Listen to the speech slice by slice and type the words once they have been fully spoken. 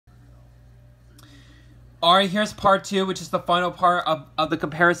Alright, here's part 2, which is the final part of the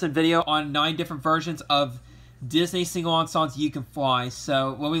comparison video on 9 different versions of Disney single-on songs You Can Fly.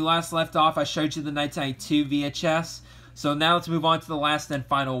 So, when we last left off, I showed you the 1992 VHS. So now let's move on to the last and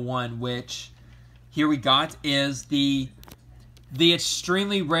final one, which, here we got, is the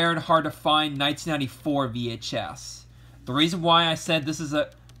extremely rare and hard to find 1994 VHS. The reason why I said this is an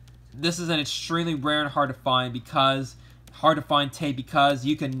extremely rare and hard to find tape because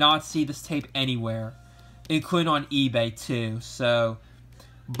you cannot see this tape anywhere, including on eBay too. So,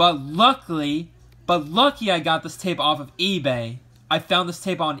 but lucky I got this tape off of eBay. I found this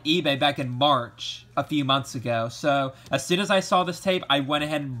tape on eBay back in March, a few months ago. So, as soon as I saw this tape, I went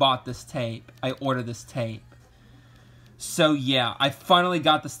ahead and bought this tape. I ordered this tape. So, yeah, I finally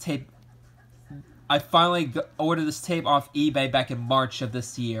got this tape. I finally ordered this tape off eBay back in March of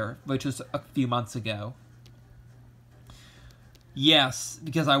this year, which was a few months ago. Yes,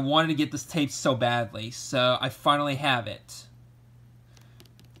 because I wanted to get this tape so badly, so I finally have it.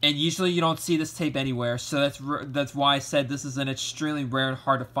 And usually you don't see this tape anywhere, so that's why I said this is an extremely rare and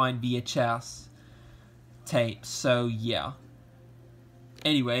hard to find VHS tape. So yeah.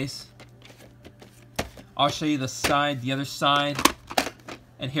 Anyways, I'll show you the side, the other side,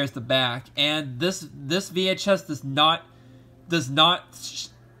 and here's the back. And this VHS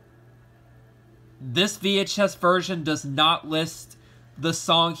this VHS version does not list the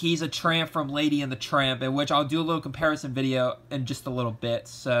song He's a Tramp from Lady and the Tramp, in which I'll do a little comparison video in just a little bit,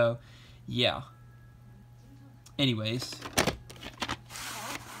 so yeah. Anyways.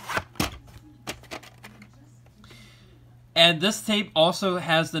 And this tape also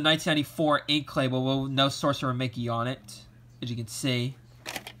has the 1994 ink label with no Sorcerer Mickey on it, as you can see.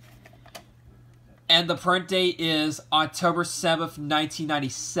 And the print date is October 7th,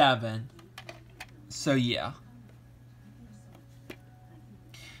 1997. So, yeah.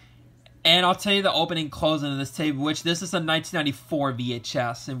 And I'll tell you the opening and closing of this tape, which this is a 1994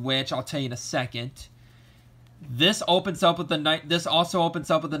 VHS, in which I'll tell you in a second. This also opens up with the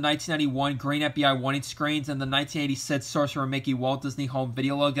 1991 green FBI warning screens and the 1986 Sorcerer Mickey Walt Disney Home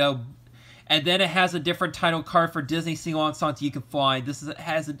Video logo. And then it has a different title card for Disney single-on songs You Can Fly. This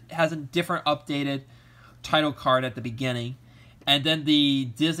has a different updated title card at the beginning. And then the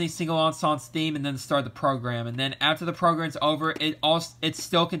Disney single-on songs theme, and then the start of the program. And then after the program's over, it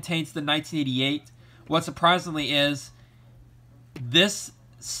still contains the 1988. What surprisingly is, this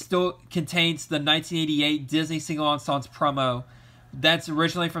still contains the 1988 Disney single-on songs promo. That's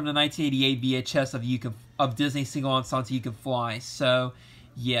originally from the 1988 VHS of Disney single-on songs You Can Fly. So,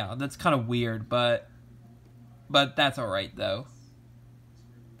 yeah, that's kind of weird, but that's alright though.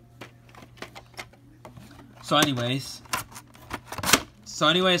 So, anyways,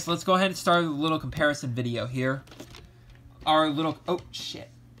 let's go ahead and start with a little comparison video here. We'll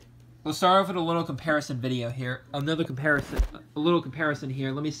start off with a little comparison video here. A little comparison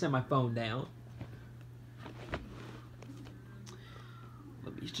here. Let me set my phone down.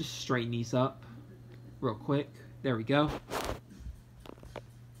 Let me just straighten these up real quick. There we go.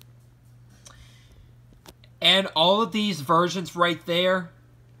 And all of these versions right there,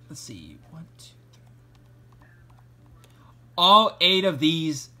 let's see, 1, 2, 3. All 8 of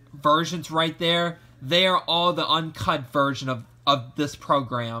these versions right there, they are all the uncut version of this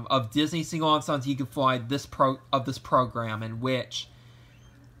program, of Disney single-on songs You Can Fly, this program, in which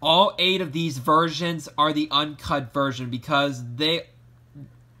all 8 of these versions are the uncut version, because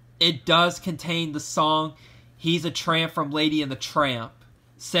it does contain the song He's a Tramp from Lady and the Tramp.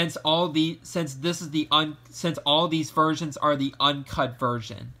 Since all these versions are the uncut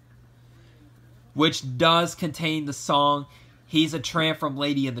version, which does contain the song He's a Tramp from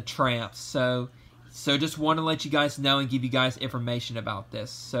Lady and the Tramp. So just want to let you guys know and give you guys information about this.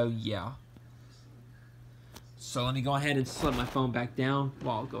 So, yeah. So, let me go ahead and slip my phone back down.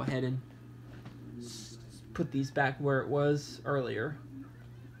 Well, I'll go ahead and put these back where it was earlier.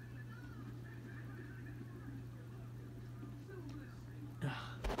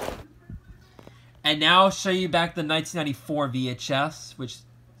 And now I'll show you back the 1994 VHS, which,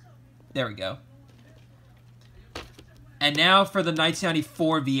 there we go. And now for the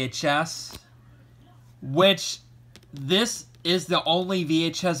 1994 VHS, which this is the only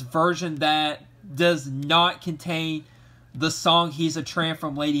VHS version that does not contain the song He's a Tramp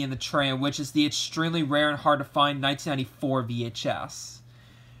from Lady and the Tramp, which is the extremely rare and hard to find 1994 VHS.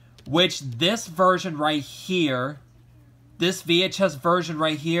 Which this version right here, this VHS version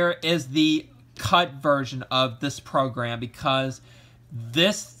right here is the cut version of this program, because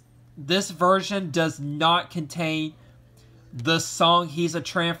this version does not contain the song He's a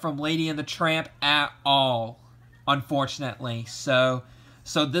Tramp from Lady and the Tramp at all, unfortunately. So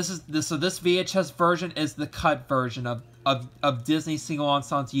So this VHS version is the cut version of Disney Single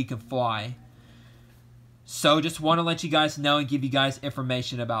Ensembles You Can Fly. So just want to let you guys know and give you guys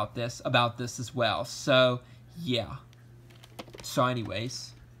information about this as well. So yeah. So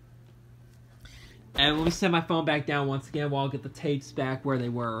anyways. And let me set my phone back down once again while I get the tapes back where they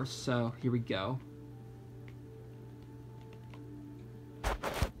were. So here we go.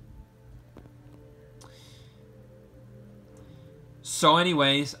 So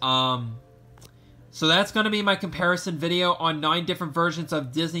anyways, so that's going to be my comparison video on 9 different versions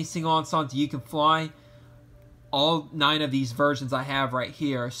of Disney Single Ensembles You Can Fly. All 9 of these versions I have right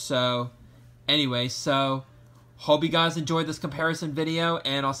here. So anyway, so hope you guys enjoyed this comparison video,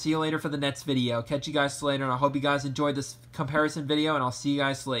 and I'll see you later for the next video. Catch you guys later, and I hope you guys enjoyed this comparison video, and I'll see you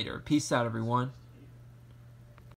guys later. Peace out, everyone.